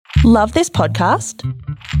Love this podcast?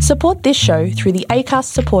 Support this show through the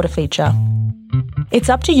Acast supporter feature. It's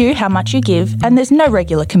up to you how much you give, and there's no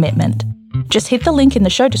regular commitment. Just hit the link in the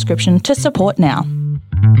show description to support now.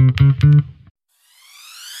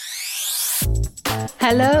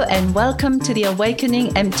 Hello and welcome to the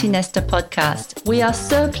Awakening Empty Nester podcast. We are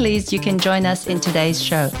so pleased you can join us in today's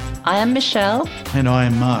show. I am Michelle. And I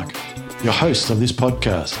am Mark, your host of this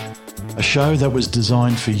podcast, a show that was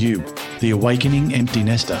designed for you, the Awakening Empty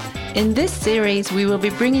Nester. In this series, we will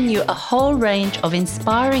be bringing you a whole range of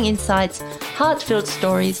inspiring insights, heart-filled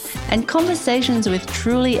stories, and conversations with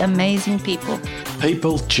truly amazing people.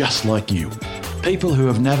 People just like you. People who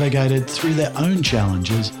have navigated through their own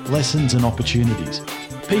challenges, lessons and opportunities.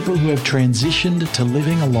 People who have transitioned to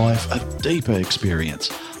living a life of deeper experience,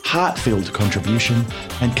 heart-filled contribution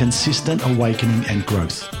and consistent awakening and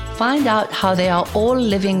growth. Find out how they are all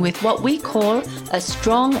living with what we call a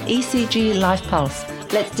strong ECG life pulse.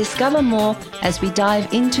 Let's discover more as we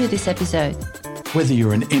dive into this episode. Whether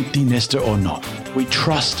you're an empty nester or not, we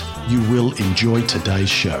trust you will enjoy today's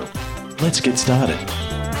show. Let's get started.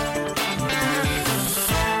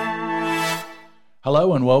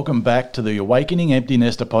 Hello and welcome back to the Awakening Empty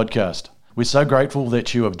Nester podcast. We're so grateful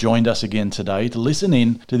that you have joined us again today to listen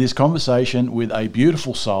in to this conversation with a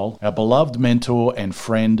beautiful soul, our beloved mentor and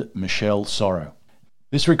friend, Michelle Sorro.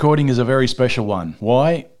 This recording is a very special one.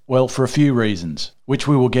 Why? Well, for a few reasons, which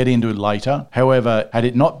we will get into later. However, had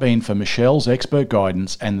it not been for Michelle's expert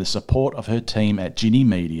guidance and the support of her team at Ginny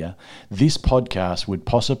Media, this podcast would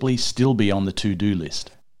possibly still be on the to-do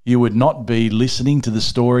list. You would not be listening to the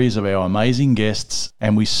stories of our amazing guests,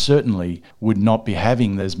 and we certainly would not be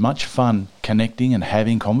having as much fun connecting and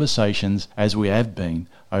having conversations as we have been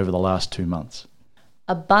over the last 2 months.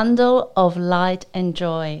 A bundle of light and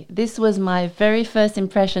joy. This was my very first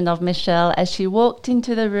impression of Michelle as she walked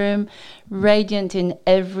into the room, radiant in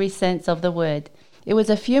every sense of the word. It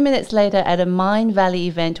was a few minutes later at a Mind Valley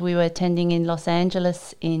event we were attending in Los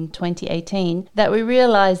Angeles in 2018 that we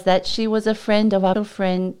realized that she was a friend of our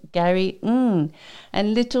friend Gary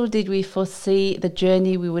And little did we foresee the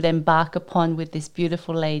journey we would embark upon with this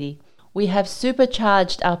beautiful lady. We have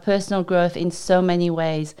supercharged our personal growth in so many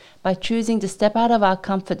ways by choosing to step out of our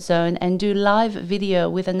comfort zone and do live video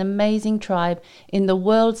with an amazing tribe in the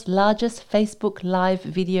world's largest Facebook Live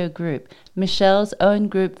video group, Michelle's own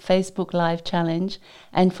group Facebook Live Challenge,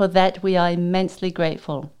 and for that we are immensely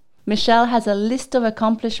grateful. Michelle has a list of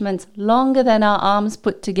accomplishments longer than our arms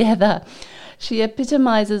put together. She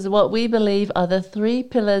epitomizes what we believe are the 3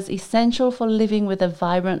 pillars essential for living with a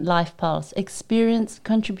vibrant life pulse: experience,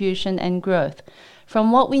 contribution, and growth.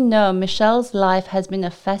 From what we know, Michelle's life has been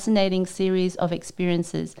a fascinating series of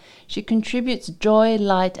experiences. She contributes joy,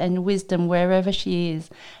 light, and wisdom wherever she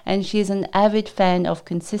is, and she is an avid fan of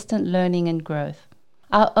consistent learning and growth.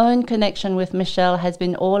 Our own connection with Michelle has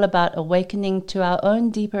been all about awakening to our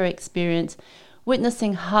own deeper experience,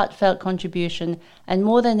 witnessing heartfelt contribution, and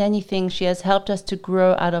more than anything, she has helped us to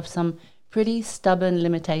grow out of some pretty stubborn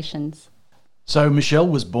limitations. So Michelle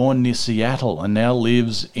was born near Seattle and now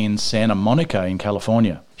lives in Santa Monica in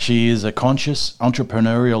California. She is a conscious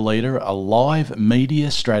entrepreneurial leader, a live media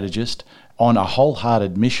strategist on a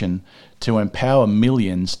wholehearted mission to empower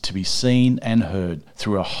millions to be seen and heard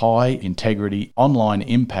through a high-integrity online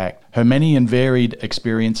impact. Her many and varied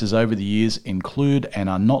experiences over the years include and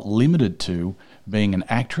are not limited to being an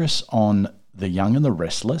actress on The Young and the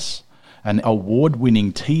Restless, an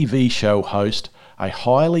award-winning TV show host, a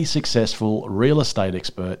highly successful real estate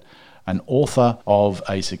expert, an author of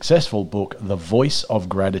a successful book, The Voice of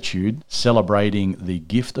Gratitude, celebrating the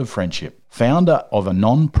gift of friendship, founder of a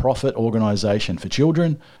non-profit organisation for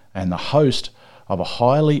children, and the host of a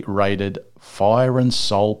highly rated Fire and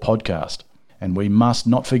Soul podcast. And we must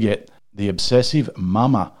not forget the obsessive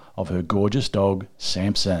mama of her gorgeous dog,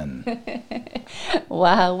 Samson.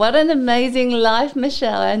 Wow, what an amazing life,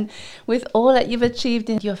 Michelle, and with all that you've achieved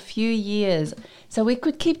in your few years. So we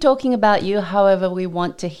could keep talking about you, however, we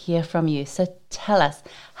want to hear from you. So tell us,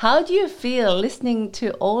 how do you feel listening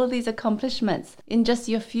to all these accomplishments in just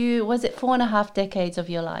your few, was it 4.5 decades of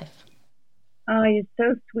your life? Oh, you're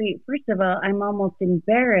so sweet. First of all, I'm almost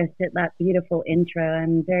embarrassed at that beautiful intro.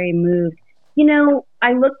 I'm very moved. You know,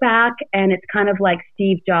 I look back and it's kind of like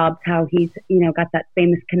Steve Jobs, how he's, got that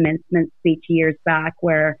famous commencement speech years back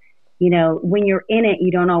where, when you're in it,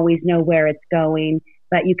 you don't always know where it's going,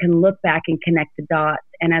 but you can look back and connect the dots.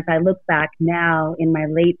 And as I look back now in my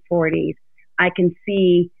late 40s, I can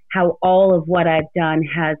see how all of what I've done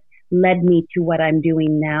has led me to what I'm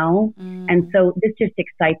doing now. And so this just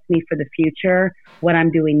excites me for the future, what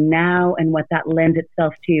I'm doing now and what that lends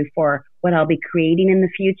itself to for what I'll be creating in the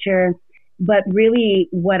future. But really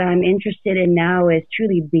what I'm interested in now is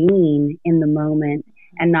truly being in the moment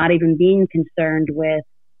and not even being concerned with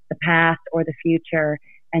the past or the future,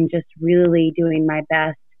 and just really doing my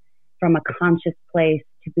best from a conscious place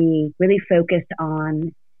to be really focused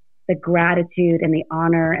on the gratitude and the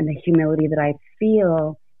honor and the humility that I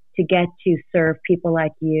feel to get to serve people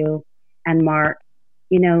like you and Mark.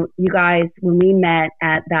 You know, you guys, when we met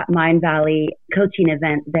at that Mind Valley coaching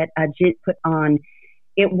event that Ajit put on,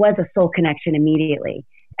 it was a soul connection immediately.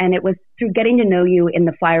 And it was through getting to know you in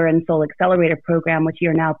the Fire and Soul Accelerator program, which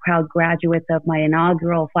you're now proud graduates of my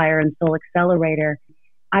inaugural Fire and Soul Accelerator.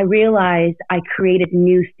 I realized I created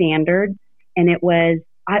new standards, and it was,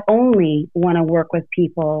 I only want to work with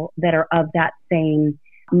people that are of that same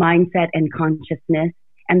mindset and consciousness.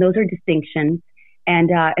 And those are distinctions, and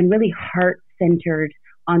really heart-centered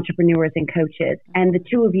entrepreneurs and coaches. And the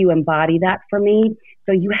two of you embody that for me.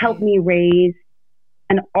 So you helped me raise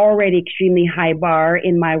an already extremely high bar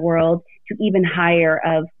in my world to even higher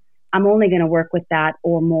of, I'm only going to work with that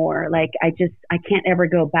or more. Like I can't ever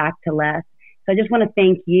go back to less. So I just want to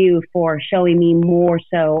thank you for showing me more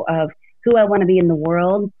so of who I want to be in the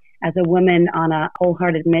world as a woman on a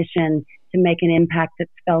wholehearted mission to make an impact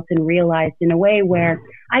that's felt and realized in a way where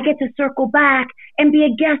I get to circle back and be a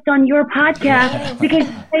guest on your podcast because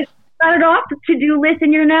I started off the to-do list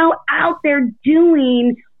and you're now out there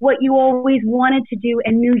doing what you always wanted to do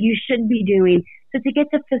and knew you should be doing. So to get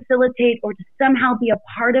to facilitate or to somehow be a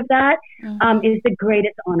part of that is the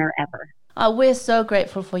greatest honor ever. We're so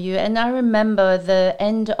grateful for you. And I remember the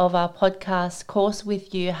end of our podcast course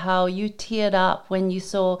with you, how you teared up when you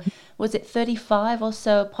saw, was it 35 or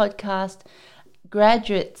so podcast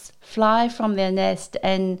graduates fly from their nest,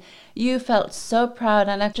 and you felt so proud.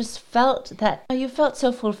 And I just felt that you felt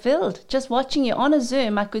so fulfilled. Just watching you on a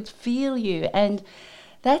Zoom, I could feel you. And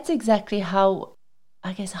that's exactly how,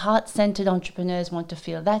 I guess, heart-centered entrepreneurs want to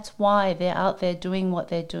feel. That's why they're out there doing what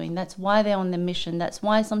they're doing. That's why they're on the mission. That's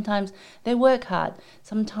why sometimes they work hard.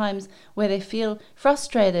 Sometimes where they feel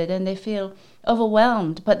frustrated and they feel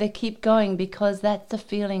overwhelmed, but they keep going because that's the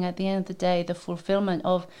feeling at the end of the day, the fulfillment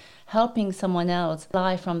of helping someone else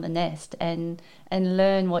fly from the nest and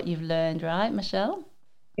learn what you've learned, right, Michelle?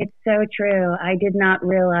 It's so true. I did not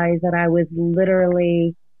realize that I was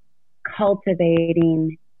literally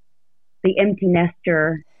cultivating the empty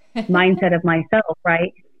nester mindset of myself,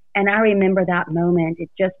 right? And I remember that moment. It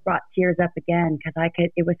just brought tears up again because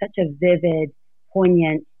it was such a vivid,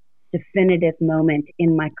 poignant, definitive moment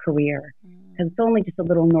in my career. Because it's only just a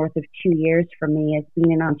little north of 2 years for me as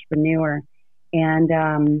being an entrepreneur. And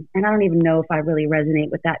I don't even know if I really resonate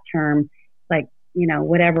with that term, like, you know,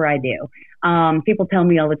 whatever I do. People tell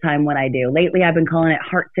me all the time what I do. Lately, I've been calling it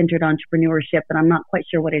heart-centered entrepreneurship, and I'm not quite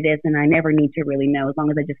sure what it is, and I never need to really know as long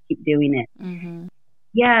as I just keep doing it. Mm-hmm.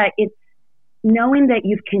 Yeah, it's knowing that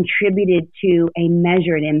you've contributed to a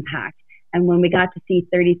measured impact. And when we got to see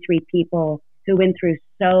 33 people who went through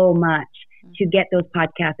so much to get those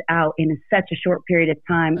podcasts out in such a short period of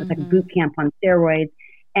time, it was like a boot camp on steroids,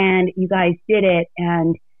 and you guys did it.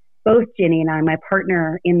 And both Ginny and I, my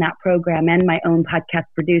partner in that program and my own podcast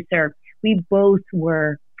producer, we both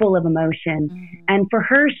were full of emotion. Mm-hmm. And for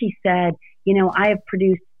her, she said, you know, I have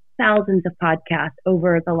produced thousands of podcasts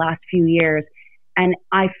over the last few years, and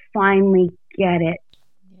I finally get it.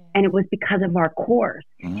 Yeah. And it was because of our course.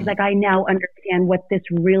 Mm-hmm. She's like, I now understand what this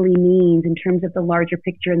really means in terms of the larger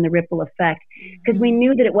picture and the ripple effect. Because we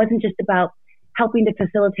knew that it wasn't just about helping to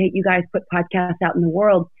facilitate you guys put podcasts out in the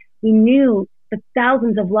world. We knew the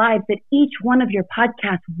thousands of lives that each one of your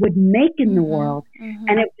podcasts would make in the world. Mm-hmm.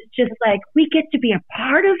 And it was just like, we get to be a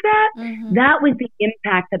part of that. Mm-hmm. That was the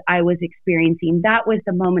impact that I was experiencing. That was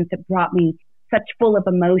the moment that brought me such full of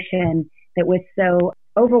emotion that was so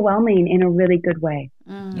overwhelming in a really good way.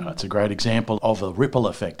 No, it's a great example of a ripple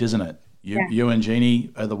effect, isn't it? You and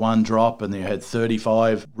Jeannie are the one drop, and you had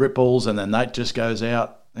 35 ripples, and then that just goes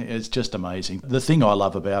out. It's just amazing. The thing I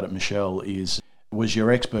love about it, Michelle, was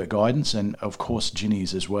your expert guidance, and of course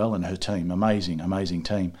Ginny's as well, and her team. Amazing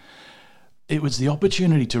team. It was the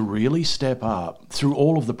opportunity to really step up through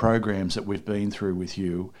all of the programs that we've been through with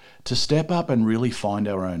you, to step up and really find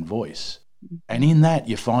our own voice. And in that,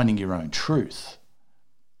 you're finding your own truth.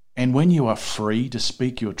 And when you are free to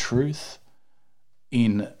speak your truth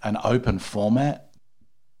in an open format,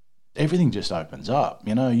 everything just opens up.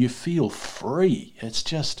 You know, you feel free. It's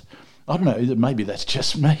just, I don't know, maybe that's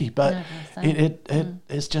just me, but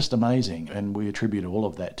it's just amazing. And we attribute all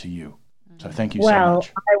of that to you. So thank you so much. Well,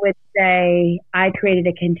 I would say I created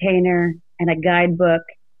a container and a guidebook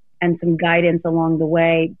and some guidance along the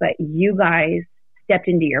way, but you guys stepped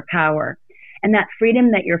into your power. And that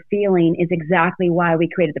freedom that you're feeling is exactly why we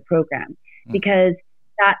created the program. because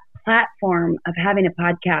that platform of having a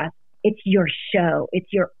podcast, it's your show.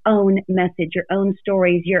 It's your own message, your own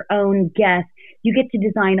stories, your own guests. You get to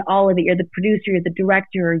design all of it. You're the producer, you're the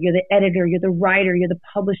director, you're the editor, you're the writer, you're the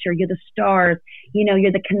publisher, you're the stars,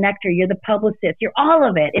 you're the connector, you're the publicist, you're all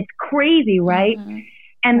of it. It's crazy, right? Mm-hmm.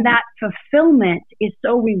 And that fulfillment is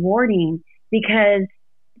so rewarding because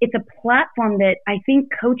it's a platform that I think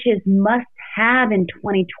coaches must have in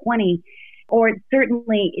 2020, or it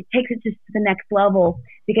takes it just to the next level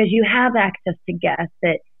because you have access to guests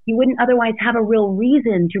that you wouldn't otherwise have a real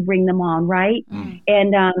reason to bring them on, right? Mm.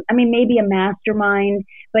 And maybe a mastermind,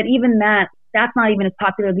 but even that's not even as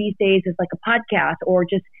popular these days as like a podcast or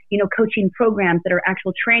just, coaching programs that are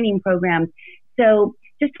actual training programs. So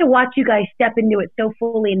just to watch you guys step into it so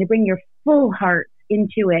fully and to bring your full heart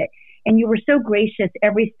into it. And you were so gracious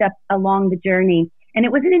every step along the journey. And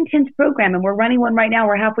it was an intense program, and we're running one right now.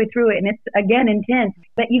 We're halfway through it, and it's, again, intense.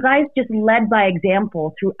 But you guys just led by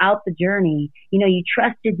example throughout the journey. You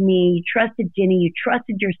trusted me, you trusted Ginny, you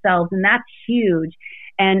trusted yourselves, and that's huge.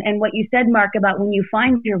 And what you said, Mark, about when you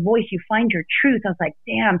find your voice, you find your truth. I was like,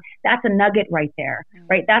 damn, that's a nugget right there,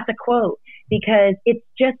 right? That's a quote, because it's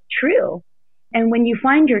just true. And when you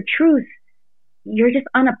find your truth, you're just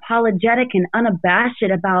unapologetic and unabashed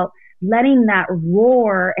about letting that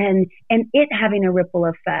roar and it having a ripple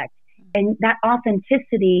effect. And that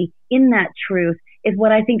authenticity in that truth is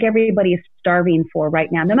what I think everybody is starving for right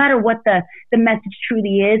now. No matter what the message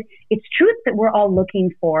truly is, it's truth that we're all looking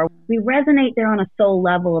for. We resonate there on a soul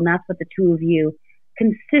level, and that's what the two of you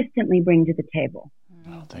consistently bring to the table.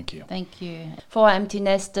 Oh, thank you. Thank you. For our Empty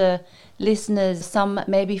Nester listeners, some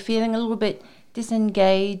may be feeling a little bit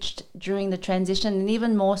disengaged during the transition, and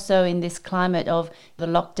even more so in this climate of the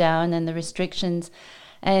lockdown and the restrictions.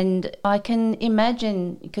 And I can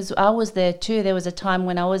imagine, because I was there too, there was a time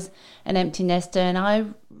when I was an empty nester and I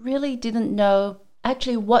really didn't know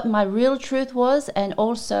actually what my real truth was and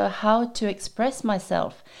also how to express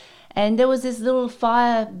myself. And there was this little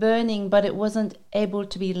fire burning, but it wasn't able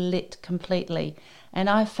to be lit completely. And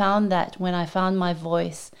I found that when I found my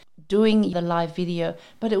voice doing the live video,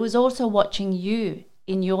 but it was also watching you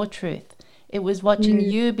in your truth. It was watching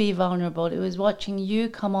you be vulnerable. It was watching you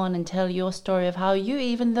come on and tell your story of how you,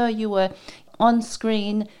 even though you were on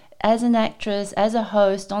screen as an actress, as a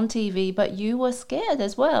host on TV, but you were scared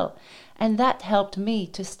as well. And that helped me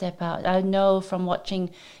to step out. I know from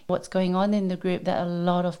watching what's going on in the group that a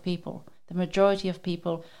lot of people, the majority of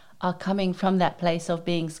people, are coming from that place of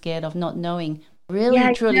being scared, of not knowing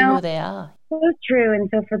really truly who they are. So true. And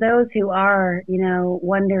so for those who are,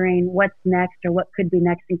 wondering what's next or what could be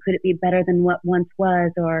next and could it be better than what once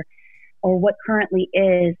was or what currently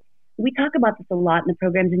is, we talk about this a lot in the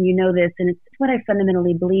programs, and you know this, and it's what I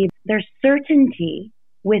fundamentally believe. There's certainty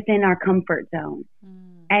within our comfort zone.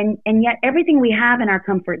 And yet everything we have in our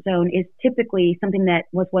comfort zone is typically something that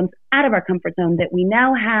was once out of our comfort zone that we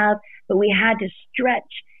now have, but we had to stretch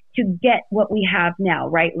to get what we have now,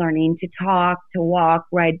 right? Learning to talk, to walk,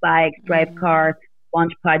 ride bikes, drive cars,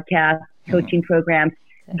 launch podcasts, coaching programs,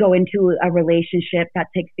 go into a relationship. That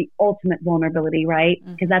takes the ultimate vulnerability, right?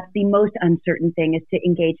 Because that's the most uncertain thing, is to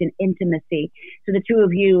engage in intimacy. So the two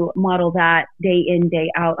of you model that day in, day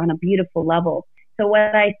out on a beautiful level. So what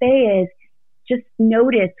I say is just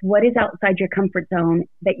notice what is outside your comfort zone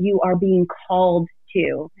that you are being called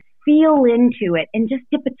to. Feel into it and just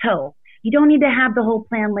dip a toe. You don't need to have the whole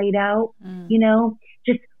plan laid out,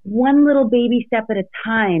 just one little baby step at a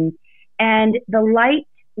time. And the light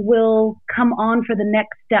will come on for the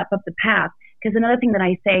next step of the path. Because another thing that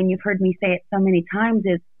I say, and you've heard me say it so many times,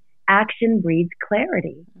 is action breeds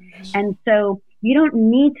clarity. And so you don't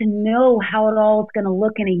need to know how it all is going to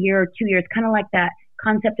look in a year or 2 years, kind of like that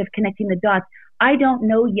concept of connecting the dots. I don't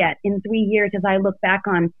know yet in 3 years, as I look back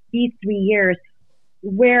on these 3 years,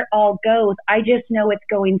 where it all goes. I just know it's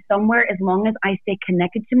going somewhere as long as I stay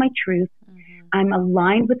connected to my truth. I'm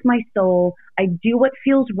aligned with my soul. I do what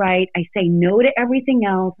feels right. I say no to everything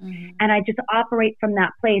else. And I just operate from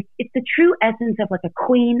that place. It's the true essence of like a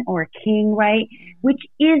queen or a king, right? Which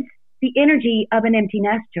is the energy of an empty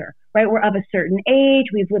nester, right? We're of a certain age.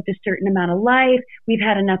 We've lived a certain amount of life. We've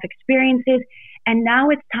had enough experiences. And now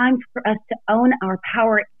it's time for us to own our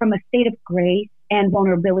power from a state of grace and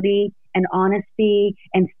vulnerability and honesty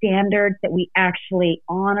and standards that we actually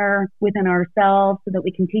honor within ourselves so that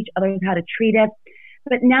we can teach others how to treat us.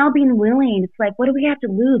 But now being willing, it's like, what do we have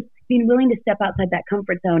to lose? Being willing to step outside that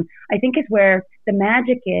comfort zone, I think, is where the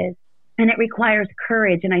magic is. And it requires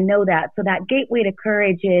courage. And I know that. So that gateway to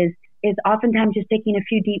courage is oftentimes just taking a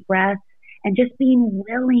few deep breaths and just being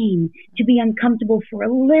willing to be uncomfortable for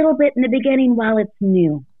a little bit in the beginning while it's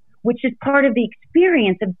new, which is part of the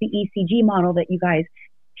experience of the ECG model that you guys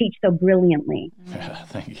teach so brilliantly.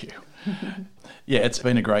 Thank you. Yeah, it's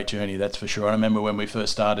been a great journey, that's for sure. I remember when we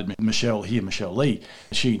first started, Michelle Lee,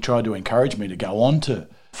 she tried to encourage me to go on to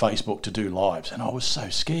Facebook to do lives, and I was so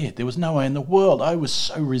scared. There was no way in the world. I was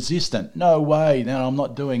so resistant. No way, no, I'm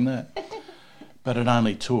not doing that. But it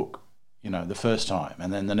only took, the first time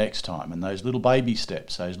and then the next time, and those little baby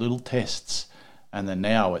steps, those little tests, and then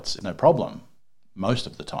now it's no problem most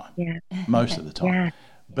of the time. Yeah. Most of the time. Yeah.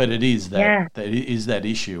 But it is that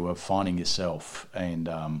issue of finding yourself, and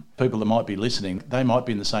people that might be listening, they might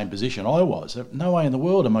be in the same position I was. No way in the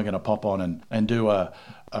world am I going to pop on and do a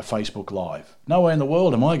Facebook Live. No way in the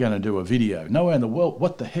world am I going to do a video. No way in the world.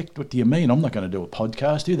 What the heck? What do you mean? I'm not going to do a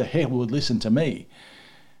podcast. Who the hell would listen to me?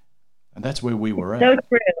 And that's where we were at. So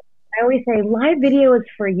true. I always say live video is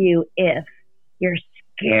for you if you're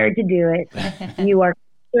scared to do it. You are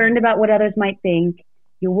concerned about what others might think.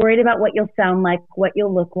 You're worried about what you'll sound like, what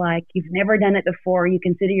you'll look like. You've never done it before. You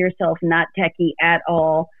consider yourself not techie at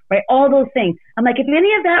all, right? All those things. I'm like, if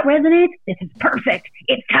any of that resonates, this is perfect.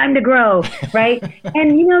 It's time to grow, right?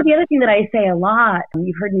 And the other thing that I say a lot, and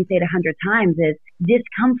you've heard me say it 100 times, is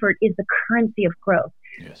discomfort is the currency of growth.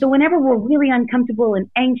 Yes. So whenever we're really uncomfortable and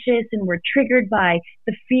anxious and we're triggered by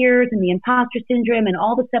the fears and the imposter syndrome and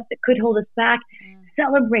all the stuff that could hold us back,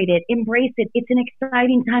 celebrate it, embrace it. It's an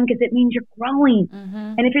exciting time because it means you're growing.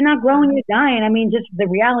 And if you're not growing, you're dying. I mean, just the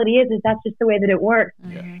reality is that's just the way that it works.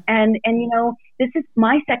 And this is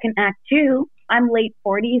my second act too. I'm late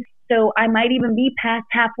 40s, so I might even be past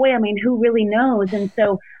halfway. I mean, who really knows? And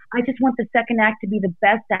so I just want the second act to be the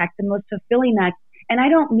best act, the most fulfilling act. And I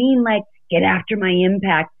don't mean like get after my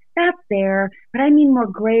impact. That's there, but I mean more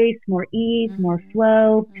grace, more ease, more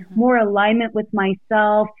flow, more alignment with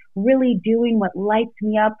myself, really doing what lights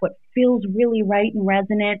me up, what feels really right and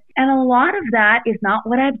resonant. And a lot of that is not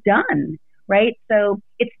what I've done, right? So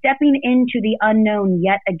it's stepping into the unknown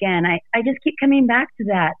yet again. I just keep coming back to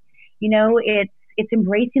that. It's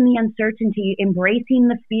embracing the uncertainty, embracing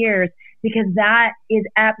the fears, because that is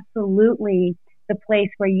absolutely the place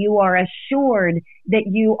where you are assured that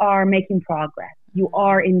you are making progress. You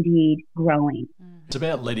are indeed growing. It's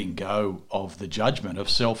about letting go of the judgment of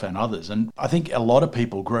self and others. And I think a lot of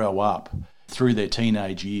people grow up through their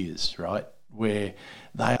teenage years, right, where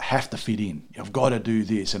they have to fit in. I've got to do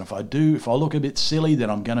this. And if I look a bit silly, then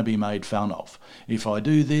I'm going to be made fun of. If I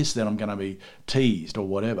do this, then I'm going to be teased or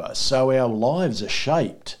whatever. So our lives are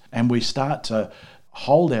shaped, and we start to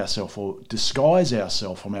hold ourselves or disguise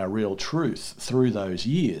ourselves from our real truth through those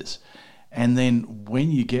years. And then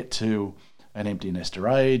when you get to an empty nester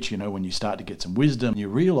age, when you start to get some wisdom, you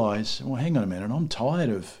realise, well, hang on a minute, I'm tired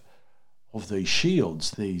of these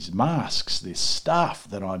shields, these masks, this stuff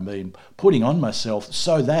that I've been putting on myself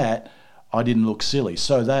so that I didn't look silly,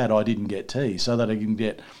 so that I didn't get teased, so that I didn't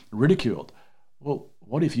get ridiculed. Well,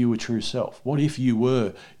 what if you were true self? What if you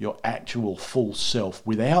were your actual full self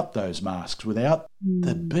without those masks, without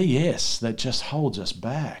the BS that just holds us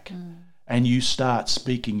back? And you start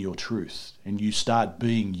speaking your truth and you start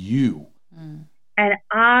being you. And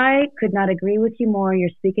I could not agree with you more. You're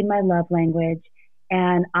speaking my love language.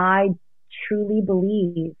 And I truly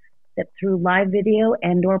believe that through live video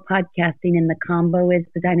and or podcasting, and the combo is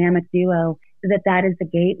the dynamic duo, that is the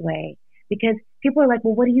gateway. Because people are like,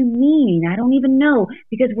 well, what do you mean? I don't even know.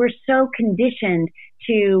 Because we're so conditioned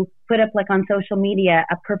to put up, like on social media,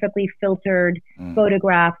 a perfectly filtered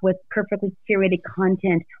photograph with perfectly curated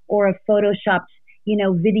content, or a photoshopped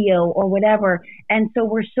video or whatever. And so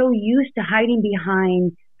we're so used to hiding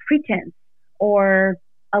behind pretense or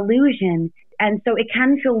illusion. And so it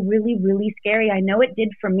can feel really, really scary. I know it did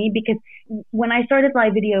for me, because when I started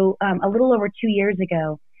live video a little over 2 years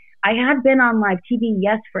ago, I had been on live TV,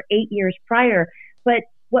 yes, for 8 years prior. But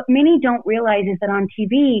what many don't realize is that on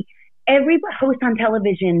TV, every host on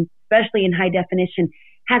television, especially in high definition,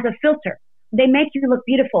 has a filter. They make you look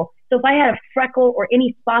beautiful. So if I had a freckle or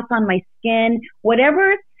any spots on my skin,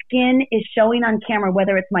 whatever skin is showing on camera,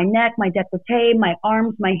 whether it's my neck, my décolleté, my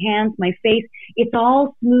arms, my hands, my face, it's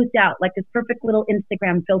all smoothed out like this perfect little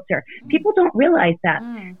Instagram filter. People don't realize that.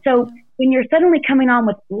 So when you're suddenly coming on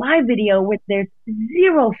with live video where there's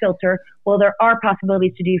zero filter, well, there are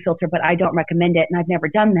possibilities to do filter, but I don't recommend it, and I've never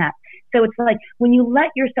done that. So it's like when you let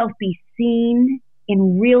yourself be seen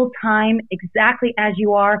in real time, exactly as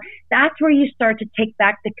you are, that's where you start to take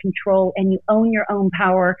back the control and you own your own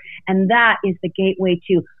power. And that is the gateway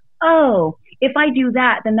to, oh, if I do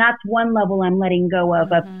that, then that's one level I'm letting go of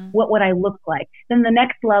what would I look like. Then the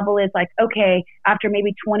next level is like, okay, after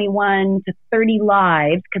maybe 21 to 30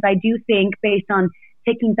 lives, because I do think based on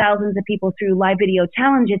taking thousands of people through live video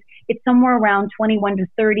challenges, it's somewhere around 21 to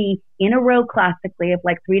 30 in a row classically of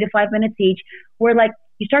like 3 to 5 minutes each, where like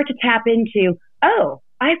you start to tap into, oh,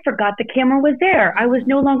 I forgot the camera was there. I was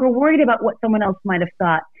no longer worried about what someone else might have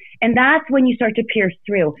thought. And that's when you start to pierce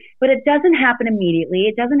through. But it doesn't happen immediately.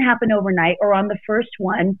 It doesn't happen overnight or on the first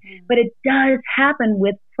one, but it does happen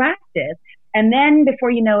with practice. And then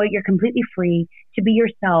before you know it, you're completely free to be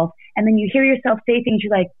yourself. And then you hear yourself say things,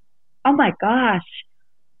 you're like, oh my gosh,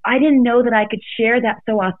 I didn't know that I could share that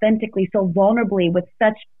so authentically, so vulnerably, with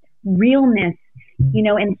such realness,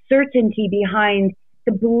 and certainty behind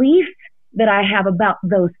the belief that I have about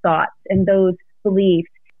those thoughts and those beliefs.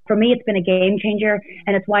 For me, it's been a game changer,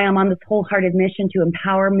 and it's why I'm on this wholehearted mission to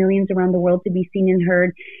empower millions around the world to be seen and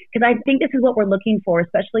heard, because I think this is what we're looking for,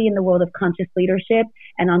 especially in the world of conscious leadership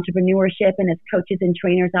and entrepreneurship, and as coaches and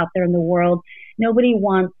trainers out there in the world. Nobody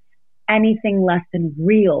wants anything less than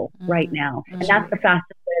real right now, and that's the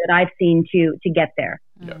fastest way that I've seen to get there.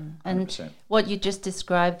 Yeah, and what you just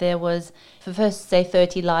described there was, for the first, say,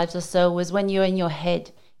 30 lives or so, was when you're in your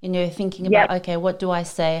head. Thinking about, okay, what do I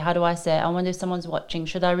say? How do I say it? I wonder if someone's watching.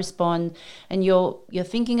 Should I respond? And you're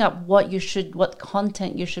thinking up what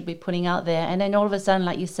content you should be putting out there. And then all of a sudden,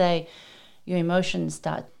 like you say, your emotions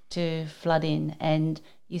start to flood in, and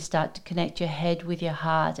you start to connect your head with your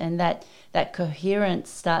heart, and that coherence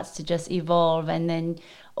starts to just evolve. And then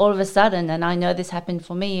all of a sudden, and I know this happened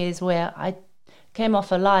for me, is where I came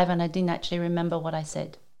off a live and I didn't actually remember what I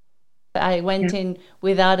said. I went in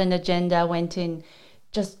without an agenda, went in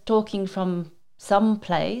just talking from some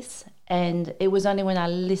place, and it was only when I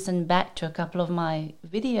listened back to a couple of my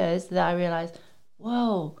videos that I realized,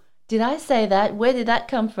 whoa, did I say that? Where did that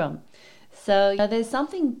come from? So there's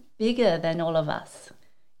something bigger than all of us.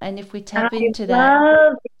 And if we tap into that. I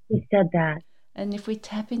love that you said that. And if we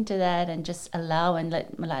tap into that and just allow and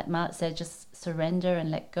let, like Mark said, just surrender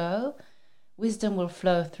and let go, wisdom will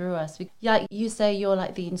flow through us. Like you say, you're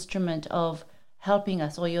like the instrument of helping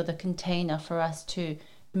us, or you're the container for us to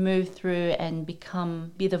move through and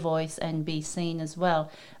be the voice and be seen as well.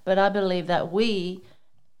 But I believe that we're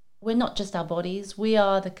not just our bodies, we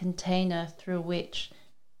are the container through which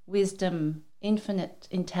wisdom, infinite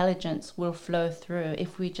intelligence will flow through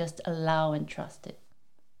if we just allow and trust it.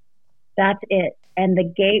 That's it. And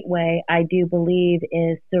the gateway, I do believe,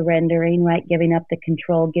 is surrendering, right? Giving up the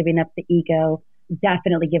control, giving up the ego,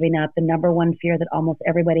 definitely giving up the number one fear that almost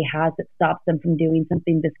everybody has that stops them from doing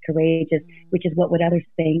something this courageous, which is what would others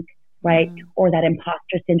think, right? Or that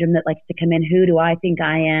imposter syndrome that likes to come in. Who do I think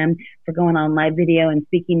I am for going on live video and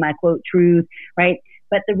speaking my quote truth, right?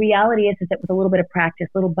 But the reality is that with a little bit of practice,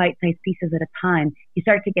 little bite-sized pieces at a time, you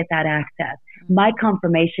start to get that access. My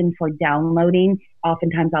confirmation for downloading,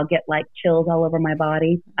 oftentimes I'll get like chills all over my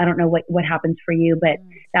body. I don't know what happens for you, but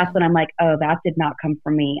that's when I'm like, oh, that did not come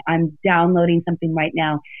from me. I'm downloading something right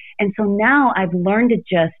now. And so now I've learned to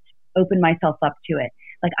just open myself up to it.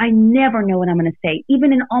 Like, I never know what I'm going to say.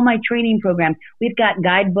 Even in all my training programs, we've got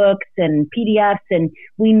guidebooks and PDFs, and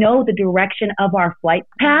we know the direction of our flight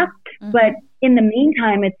path. But in the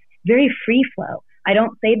meantime, it's very free flow. I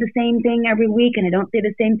don't say the same thing every week, and I don't say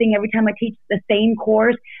the same thing every time I teach the same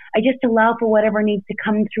course. I just allow for whatever needs to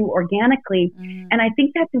come through organically. And I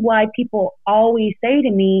think that's why people always say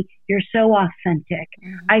to me, you're so authentic.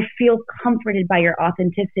 I feel comforted by your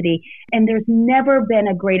authenticity. And there's never been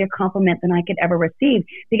a greater compliment than I could ever receive,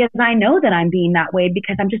 because I know that I'm being that way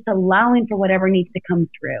because I'm just allowing for whatever needs to come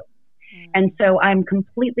through. And so I'm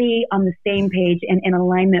completely on the same page and in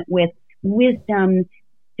alignment with wisdom,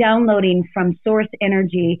 downloading from source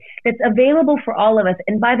energy that's available for all of us.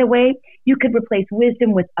 And by the way, you could replace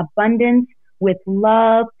wisdom with abundance, with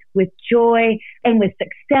love, with joy, and with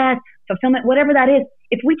success, fulfillment, whatever that is.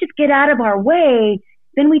 If we just get out of our way,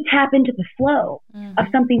 then we tap into the flow of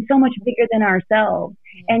something so much bigger than ourselves.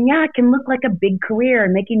 And yeah, it can look like a big career,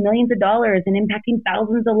 making millions of dollars and impacting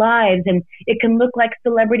thousands of lives. And it can look like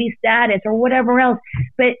celebrity status or whatever else.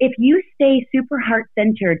 But if you stay super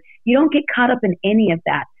heart-centered, you don't get caught up in any of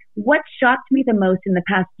that. What shocked me the most in the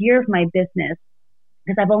past year of my business,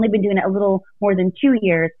 because I've only been doing it a little more than 2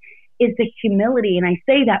 years, is the humility. And I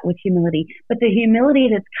say that with humility, but the humility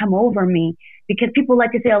that's come over me, because people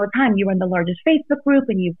like to say all the time, you run the largest Facebook group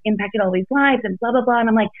and you've impacted all these lives and blah, blah, blah. And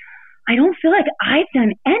I'm like, I don't feel like I've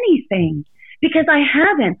done anything, because I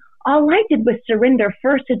haven't. All I did was surrender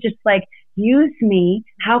first to just like, use me.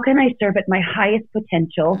 How can I serve at my highest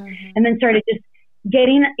potential? And then started just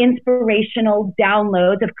getting inspirational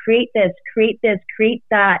downloads of create this, create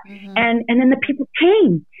that. And then the people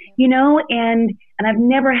came. and I've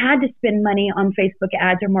never had to spend money on Facebook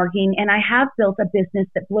ads or marketing. And I have built a business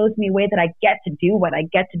that blows me away, that I get to do what I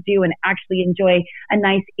get to do and actually enjoy a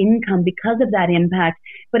nice income because of that impact.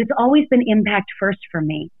 But it's always been impact first for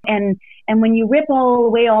me. And when you rip all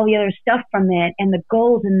away all the other stuff from it and the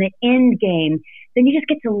goals and the end game, then you just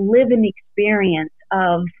get to live in the experience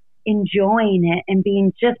of enjoying it and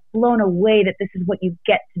being just blown away that this is what you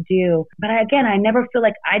get to do. But again, I never feel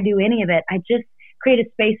like I do any of it. I just create a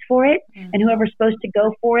space for it, and whoever's supposed to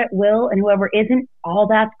go for it will, and whoever isn't, all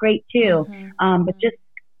that's great too. But just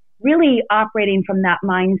really operating from that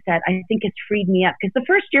mindset, I think has freed me up, because the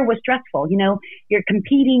first year was stressful. You're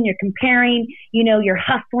competing, you're comparing, you're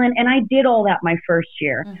hustling. And I did all that my first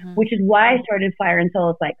year, which is why I started Fire and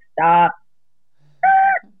Soul. It's like, stop,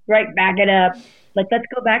 right, back it up. Like, let's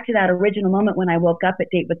go back to that original moment when I woke up at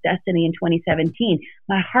Date with Destiny in 2017.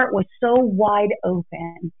 My heart was so wide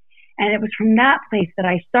open. And it was from that place that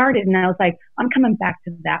I started. And I was like, I'm coming back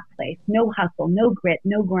to that place. No hustle, no grit,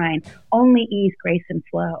 no grind, only ease, grace, and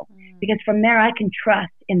flow. Because from there, I can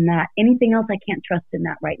trust in that. Anything else, I can't trust in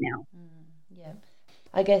that right now. Yeah.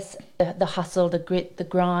 I guess the hustle, the grit, the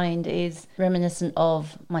grind is reminiscent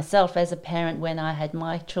of myself as a parent when I had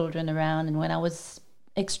my children around and when I was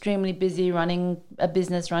extremely busy running a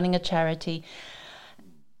business, running a charity.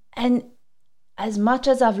 And as much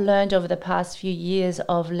as I've learned over the past few years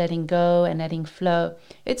of letting go and letting flow,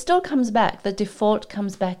 it still comes back. The default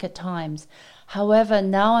comes back at times. However,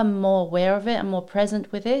 now I'm more aware of it, I'm more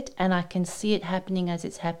present with it, and I can see it happening as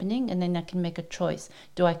it's happening, and then I can make a choice.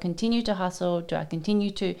 Do I continue to hustle? Do I continue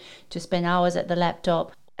to spend hours at the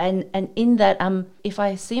laptop? And in that, if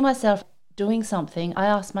I see myself doing something, I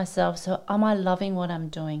ask myself, so am I loving what I'm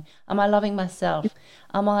doing? Am I loving myself?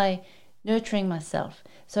 Am I nurturing myself?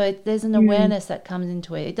 So there's an awareness that comes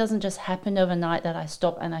into it. It doesn't just happen overnight that I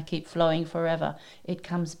stop and I keep flowing forever. It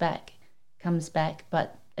comes back.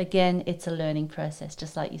 But again, it's a learning process,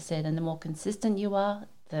 just like you said. And the more consistent you are,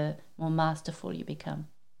 the more masterful you become.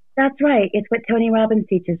 That's right. It's what Tony Robbins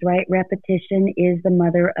teaches, right? Repetition is the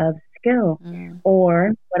mother of skill.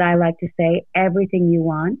 Or what I like to say, everything you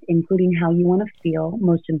want, including how you want to feel,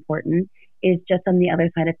 most important, is just on the other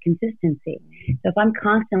side of consistency. So if I'm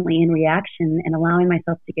constantly in reaction and allowing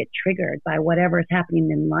myself to get triggered by whatever is happening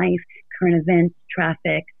in life, current events,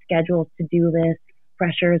 traffic, schedules, to-do lists,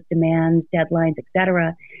 pressures, demands, deadlines,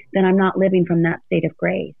 etc., then I'm not living from that state of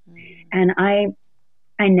grace. And I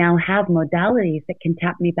now have modalities that can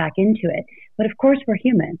tap me back into it. But of course, we're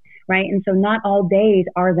human, right? And so not all days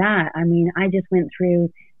are that. I mean, I just went through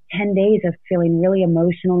 10 days of feeling really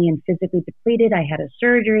emotionally and physically depleted. I had a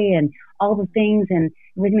surgery and all the things and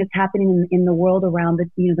everything that's happening in the world around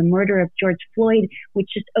the murder of George Floyd, which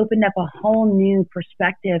just opened up a whole new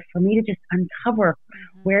perspective for me to just uncover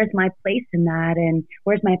where's my place in that, and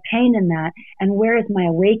where's my pain in that, and where is my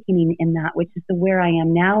awakening in that, which is the where I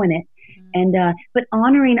am now in it. And but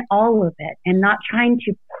honoring all of it and not trying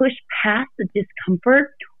to push past the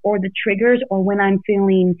discomfort or the triggers or when I'm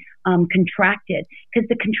feeling contracted, because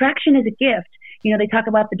the contraction is a gift. They talk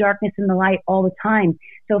about the darkness and the light all the time.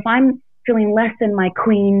 So if I'm feeling less than my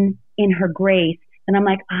queen in her grace, then I'm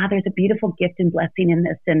like, there's a beautiful gift and blessing in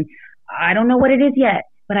this. And I don't know what it is yet,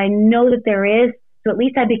 but I know that there is. So at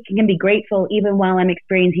least I can be grateful even while I'm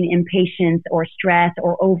experiencing impatience or stress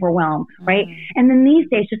or overwhelm, right? And then these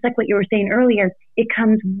days, just like what you were saying earlier, it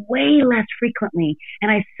comes way less frequently.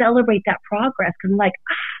 And I celebrate that progress because I'm like,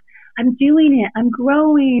 I'm doing it. I'm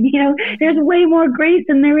growing. There's way more grace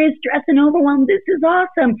than there is stress and overwhelm. This is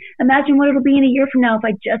awesome. Imagine what it'll be in a year from now if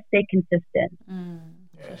I just stay consistent.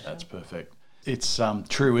 Yeah, that's perfect. It's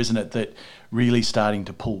true, isn't it, that really starting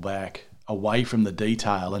to pull back away from the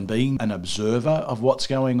detail and being an observer of what's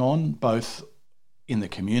going on, both in the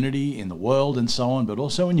community, in the world and so on, but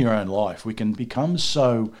also in your own life. We can become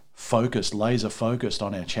so focused, laser focused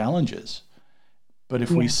on our challenges. But if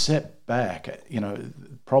we step back,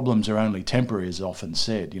 problems are only temporary, as often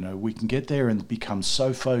said. We can get there and become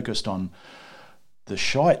so focused on the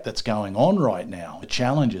shite that's going on right now, the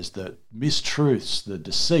challenges, the mistruths, the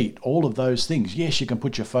deceit, all of those things. Yes, you can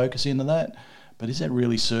put your focus into that, but is it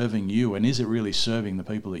really serving you, and is it really serving the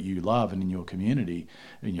people that you love and in your community,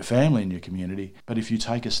 in your family, in your community? But if you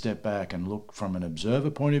take a step back and look from an observer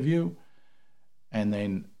point of view and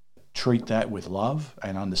then treat that with love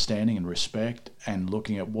and understanding and respect and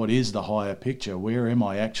looking at what is the higher picture, where am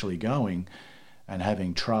I actually going, and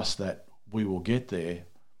having trust that we will get there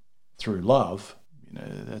through love,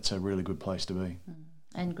 that's a really good place to be.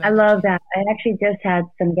 And I love that. I actually just had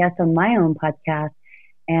some guests on my own podcast,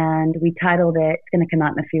 and we titled it, it's going to come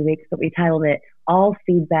out in a few weeks, but we titled it, All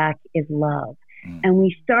Feedback is Love. And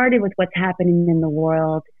we started with what's happening in the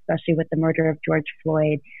world especially with the murder of George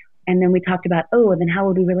Floyd. And then we talked about, then how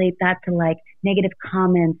would we relate that to like negative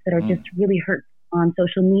comments that are just really hurtful on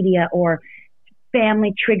social media or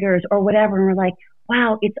family triggers or whatever. And we're like,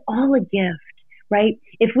 wow, it's all a gift, right?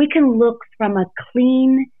 If we can look from a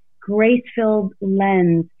clean, grace-filled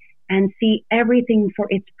lens and see everything for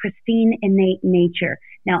its pristine, innate nature.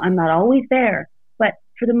 Now, I'm not always there, but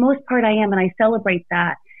for the most part I am, and I celebrate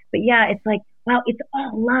that. But yeah, it's like, wow, it's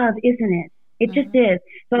all love, isn't it? It just is.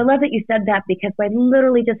 So I love that you said that, because I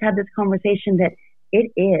literally just had this conversation that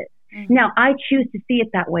it is. Now, I choose to see it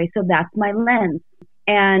that way, so that's my lens.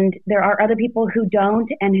 And there are other people who don't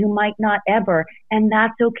and who might not ever, and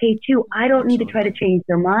that's okay too. I don't need to try to change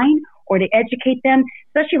their mind or to educate them,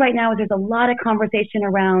 especially right now as there's a lot of conversation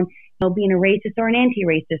around being a racist or an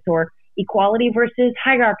anti-racist or equality versus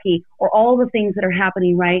hierarchy or all the things that are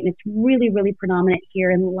happening, right? And it's really, really predominant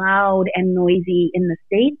here and loud and noisy in the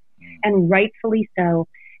States, and rightfully so.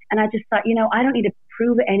 And I just thought, I don't need to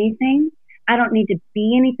prove anything. I don't need to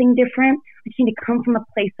be anything different. I just need to come from a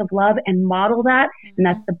place of love and model that. And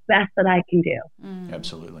that's the best that I can do.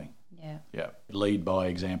 Absolutely. Yeah. Lead by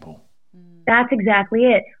example. That's exactly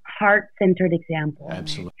it. Heart-centered example.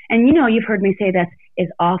 Absolutely. And you've heard me say that as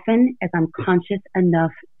often as I'm conscious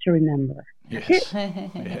enough to remember. Yes.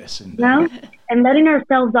 Yes, indeed. And letting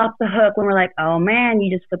ourselves off the hook when we're like, oh man,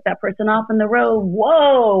 you just flipped that person off on the road.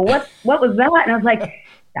 Whoa, what was that? And I was like,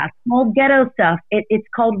 that's old ghetto stuff. It's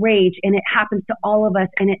called rage, and it happens to all of us.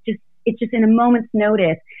 And it's just in a moment's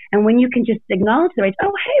notice. And when you can just acknowledge the rage,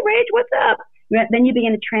 oh, hey, rage, what's up? Then you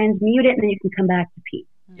begin to transmute it, and then you can come back to peace.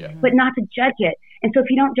 Yeah. But not to judge it. And so if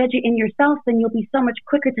you don't judge it in yourself, then you'll be so much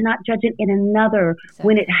quicker to not judge it in another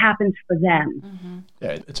when it happens for them.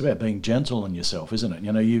 Yeah, it's about being gentle on yourself, isn't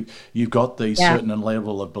it? You've got these certain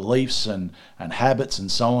level of beliefs and habits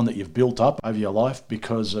and so on that you've built up over your life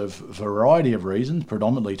because of a variety of reasons,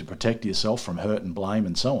 predominantly to protect yourself from hurt and blame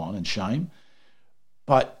and so on and shame.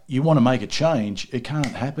 But you want to make a change, it can't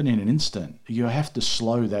happen in an instant. You have to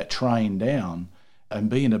slow that train down and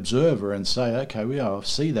be an observer and say, okay, I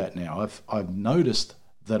see that now. I've noticed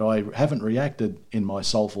that I haven't reacted in my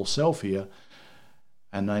soulful self here,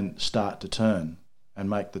 and then start to turn and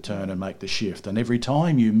make the turn and make the shift. And every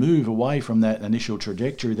time you move away from that initial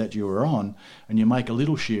trajectory that you were on, and you make a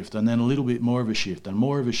little shift and then a little bit more of a shift and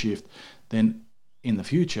more of a shift, then in the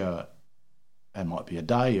future, it might be a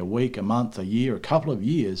day, a week, a month, a year, a couple of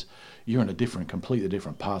years, you're on a completely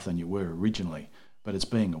different path than you were originally. But it's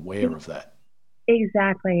being aware of that.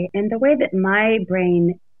 Exactly. And the way that my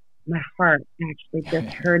brain, my heart actually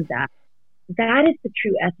just heard that is the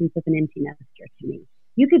true essence of an empty nester to me.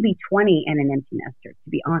 You could be 20 and an empty nester, to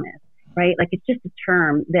be honest, right? Like it's just a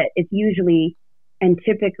term that is usually and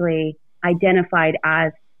typically identified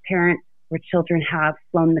as parents where children have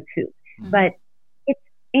flown the coop. But it's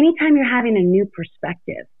anytime you're having a new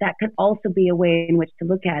perspective, that could also be a way in which to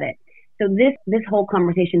look at it. So this whole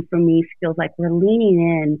conversation for me feels like we're leaning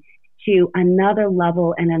in to another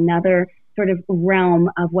level and another sort of realm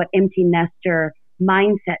of what empty nester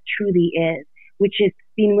mindset truly is, which is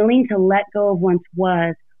being willing to let go of once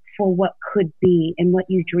was for what could be and what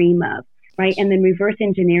you dream of, right? And then reverse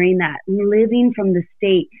engineering that, living from the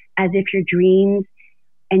state as if your dreams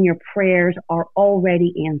and your prayers are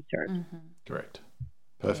already answered. Correct.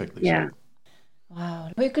 Perfectly said. Wow.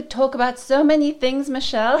 We could talk about so many things,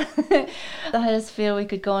 Michelle. I just feel we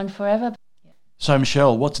could go on forever. So,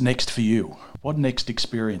 Michelle, what's next for you? What next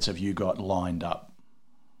experience have you got lined up?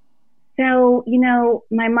 So,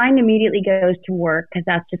 my mind immediately goes to work because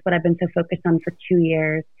that's just what I've been so focused on for 2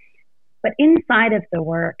 years. But inside of the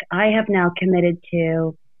work, I have now committed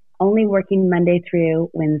to only working Monday through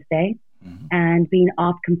Wednesday and being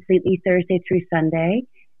off completely Thursday through Sunday.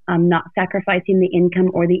 Not sacrificing the income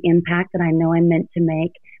or the impact that I know I'm meant to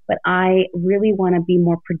make. But I really want to be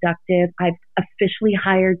more productive. I've officially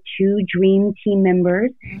hired 2 dream team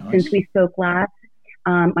members since we spoke last.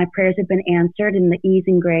 My prayers have been answered in the ease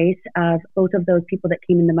and grace of both of those people that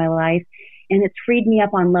came into my life. And it's freed me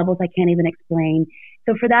up on levels I can't even explain.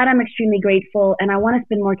 So for that, I'm extremely grateful. And I want to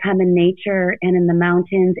spend more time in nature and in the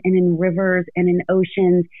mountains and in rivers and in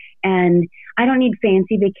oceans. And I don't need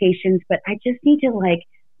fancy vacations, but I just need to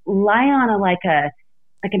lie on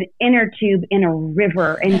an inner tube in a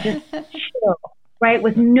river and just chill, right?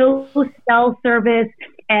 With no cell service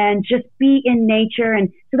and just be in nature. And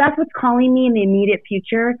so that's what's calling me in the immediate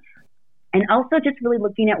future. And also just really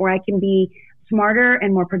looking at where I can be smarter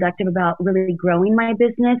and more productive about really growing my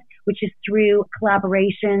business, which is through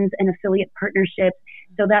collaborations and affiliate partnerships.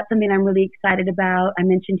 So that's something I'm really excited about. I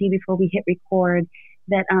mentioned to you before we hit record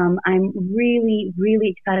that I'm really,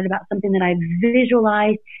 really excited about, something that I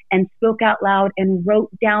visualized and spoke out loud and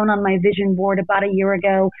wrote down on my vision board about a year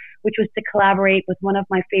ago, which was to collaborate with one of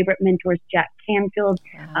my favorite mentors, Jack Canfield.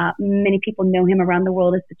 Many people know him around the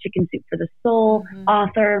world as the Chicken Soup for the Soul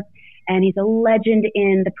author. And he's a legend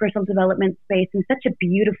in the personal development space and such a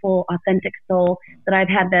beautiful, authentic soul that I've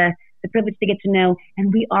had the privilege to get to know.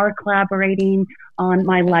 And we are collaborating on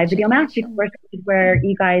my live video mastery course, which is where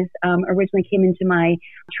you guys originally came into my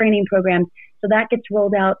training program. So that gets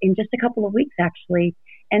rolled out in just a couple of weeks, actually.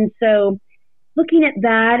 And so looking at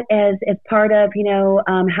that as part of,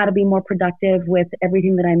 how to be more productive with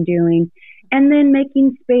everything that I'm doing. And then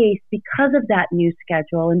making space because of that new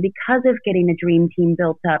schedule and because of getting a dream team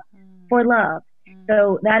built up for love.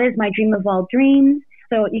 So that is my dream of all dreams.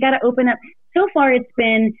 So you got to open up. So far it's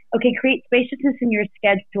been, okay, create spaciousness in your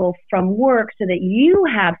schedule from work so that you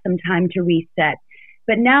have some time to reset.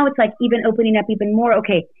 But now it's like even opening up even more.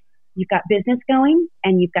 Okay, you've got business going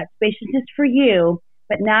and you've got spaciousness for you,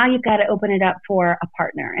 but now you've got to open it up for a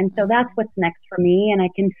partner. And so that's what's next for me, and I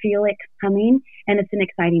can feel it coming, and it's an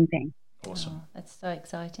exciting thing. Awesome. Oh, that's so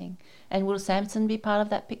exciting. And will Samson be part of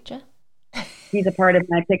that picture? He's a part of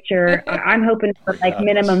my picture. I'm hoping for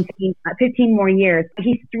minimum 15 more years.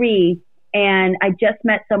 He's 3, and I just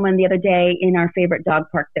met someone the other day in our favorite dog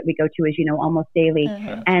park that we go to, as you know, almost daily.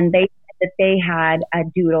 And they said that they had a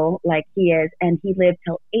doodle like he is, and he lived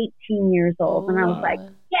till 18 years old. And I was like,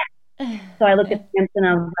 yeah. So I looked at him and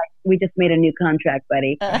I was like, we just made a new contract,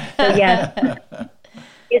 buddy. So yes.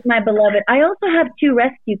 Is my beloved. I also have 2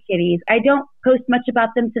 rescue kitties. I don't post much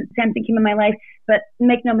about them since Samson came in my life, but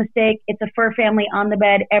make no mistake, it's a fur family on the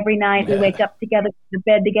bed every night. We wake up together, go to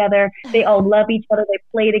bed together. They all love each other. They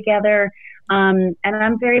play together. And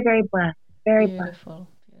I'm very, very blessed. Very blessed. Beautiful.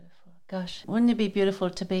 Gosh, wouldn't it be beautiful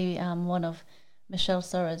to be one of Michelle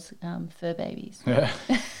Sorro's fur babies?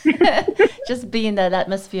 Just be in that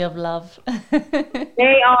atmosphere of love.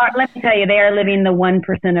 They are, let me tell you, they are living the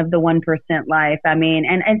 1% of the 1% life. I mean,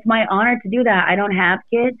 and it's my honor to do that. I don't have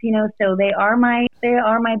kids, so they are my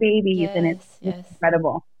babies, yes, and it's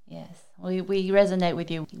incredible. Yes. We resonate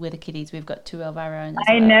with you with the kitties. We've got 2 of our own as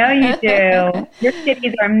I well. know you do. Your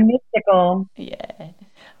kitties are mystical. Yeah.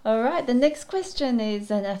 All right. The next question is,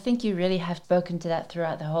 and I think you really have spoken to that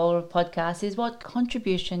throughout the whole podcast, is what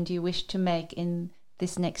contribution do you wish to make in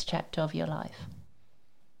this next chapter of your life?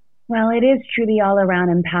 Well, it is truly all around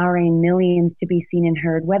empowering millions to be seen and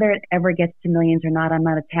heard. Whether it ever gets to millions or not, I'm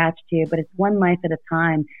not attached to, but it's one life at a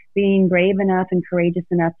time. Being brave enough and courageous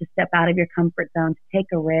enough to step out of your comfort zone, to take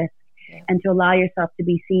a risk, and to allow yourself to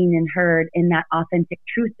be seen and heard in that authentic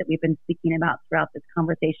truth that we've been speaking about throughout this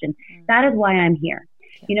conversation. That is why I'm here.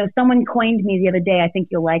 Someone coined me the other day, I think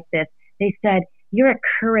you'll like this. They said, you're a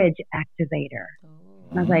courage activator.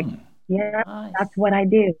 And I was like, yeah, nice. That's what I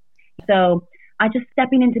do. So I just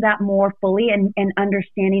stepping into that more fully and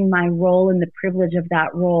understanding my role and the privilege of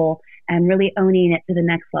that role and really owning it to the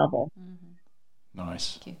next level.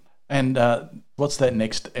 Nice. And what's that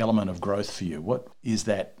next element of growth for you? What is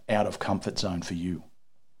that out of comfort zone for you?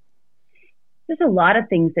 There's a lot of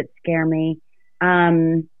things that scare me.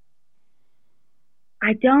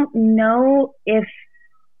 I don't know if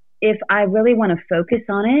I really want to focus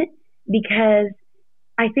on it, because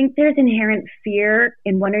I think there's inherent fear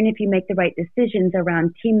in wondering if you make the right decisions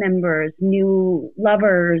around team members, new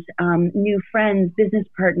lovers, new friends, business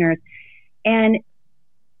partners. And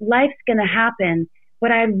life's going to happen,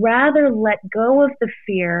 but I'd rather let go of the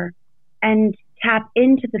fear and tap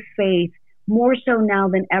into the faith more so now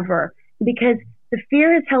than ever, because the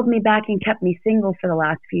fear has held me back and kept me single for the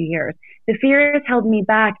last few years. The fear has held me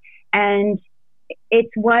back, and it's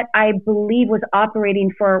what I believe was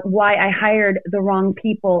operating for why I hired the wrong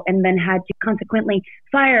people and then had to consequently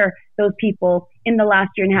fire those people in the last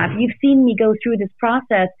year and a half. You've seen me go through this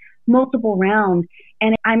process multiple rounds,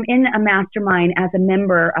 and I'm in a mastermind as a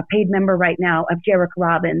member, a paid member right now of Jarek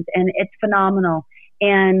Robbins, and it's phenomenal.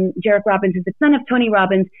 And Jarek Robbins is the son of Tony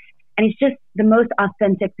Robbins, and he's just the most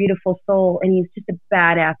authentic, beautiful soul, and he's just a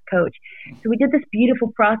badass coach. So we did this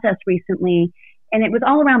beautiful process recently, and it was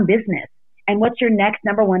all around business. And what's your next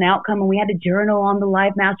number one outcome? And we had to journal on the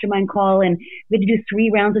live mastermind call, and we had to do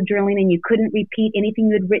 3 rounds of journaling, and you couldn't repeat anything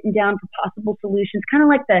you had written down for possible solutions, kind of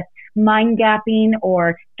like the mind gapping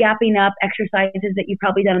or gapping up exercises that you've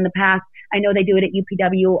probably done in the past. I know they do it at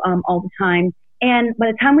UPW all the time. And by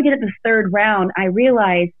the time we get to the 3rd round, I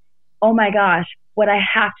realized, oh my gosh, what I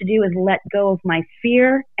have to do is let go of my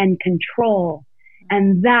fear and control.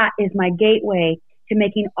 And that is my gateway to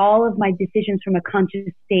making all of my decisions from a conscious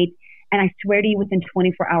state And I swear to you, within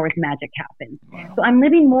 24 hours, magic happens. Wow. So I'm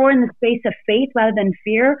living more in the space of faith rather than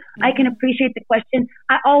fear. I can appreciate the question.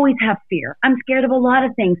 I always have fear. I'm scared of a lot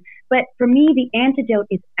of things. But for me, the antidote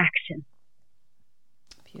is action.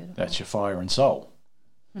 Beautiful. That's your fire and soul.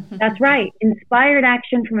 That's right. Inspired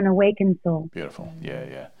action from an awakened soul. Beautiful.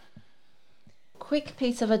 Yeah. Quick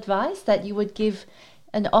piece of advice that you would give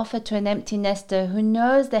an offer to an empty nester who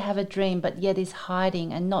knows they have a dream but yet is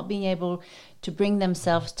hiding and not being able to bring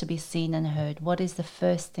themselves to be seen and heard. What is the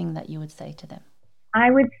first thing that you would say to them?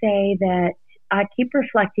 I would say that I keep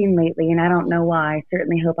reflecting lately, and I don't know why. I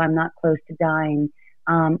certainly hope I'm not close to dying.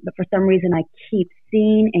 But for some reason, I keep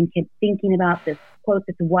seeing and keep thinking about this quote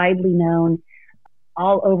that's widely known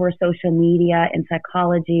all over social media and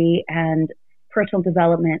psychology and personal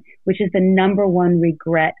development, which is the number one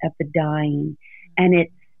regret of the dying. And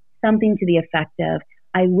it's something to the effect of,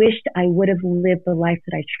 I wished I would have lived the life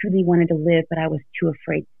that I truly wanted to live, but I was too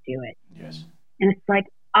afraid to do it. Yes. And it's like,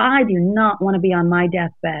 I do not want to be on my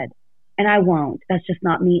deathbed, and I won't. That's just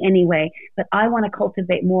not me anyway. But I want to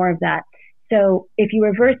cultivate more of that. So if you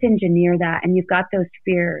reverse engineer that and you've got those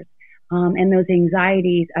fears and those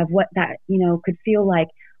anxieties of what that, could feel like,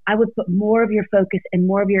 I would put more of your focus and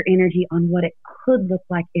more of your energy on what it could look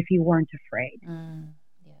like if you weren't afraid.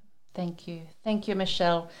 Thank you. Thank you,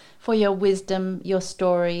 Michelle, for your wisdom, your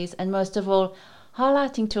stories, and most of all,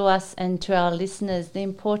 highlighting to us and to our listeners the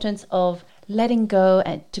importance of letting go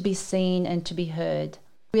and to be seen and to be heard.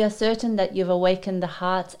 We are certain that you've awakened the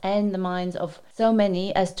hearts and the minds of so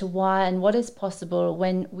many as to why and what is possible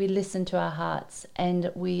when we listen to our hearts and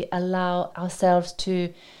we allow ourselves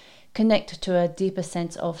to connect to a deeper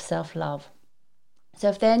sense of self-love. So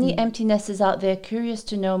if there are any empty nesters out there curious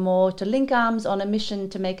to know more, to link arms on a mission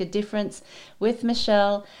to make a difference with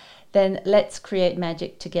Michelle, then let's create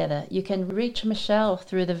magic together. You can reach Michelle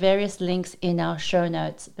through the various links in our show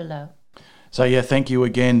notes below. So thank you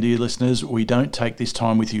again, dear listeners. We don't take this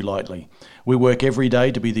time with you lightly. We work every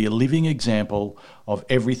day to be the living example of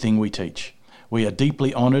everything we teach. We are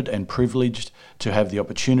deeply honoured and privileged to have the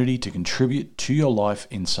opportunity to contribute to your life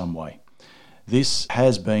in some way. This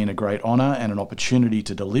has been a great honour and an opportunity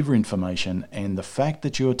to deliver information, and the fact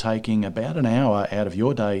that you're taking about an hour out of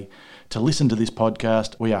your day to listen to this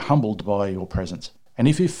podcast, we are humbled by your presence. And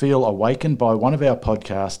if you feel awakened by one of our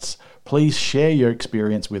podcasts, please share your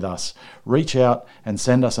experience with us. Reach out and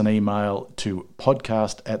send us an email to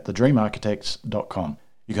podcast@thedreamarchitects.com.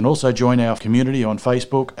 You can also join our community on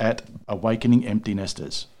Facebook at Awakening Empty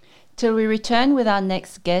Nesters. Till we return with our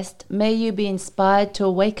next guest, may you be inspired to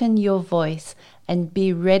awaken your voice and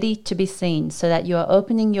be ready to be seen so that you are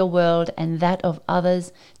opening your world and that of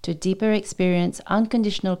others to deeper experience,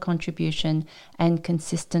 unconditional contribution and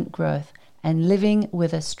consistent growth, and living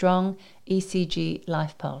with a strong ECG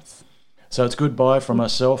life pulse. So it's goodbye from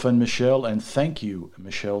myself and Michelle, and thank you,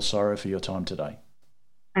 Michelle Sorro, for your time today.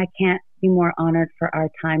 I can't be more honored for our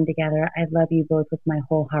time together. I love you both with my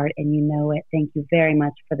whole heart, and you know it. Thank you very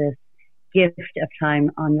much for this gift of time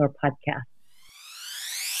on your podcast.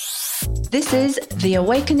 This is the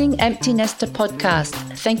Awakening Empty Nester podcast.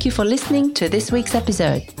 Thank you for listening to this week's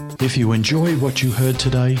episode. If you enjoyed what you heard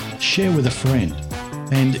today, share with a friend.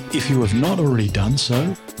 And if you have not already done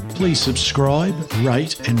so, please subscribe,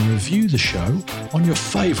 rate and review the show on your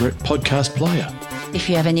favourite podcast player. If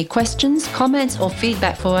you have any questions, comments or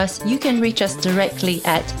feedback for us, you can reach us directly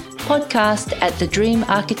at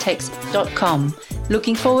podcast@thedreamarchitects.com.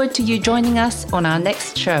 Looking forward to you joining us on our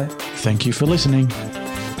next show. Thank you for listening.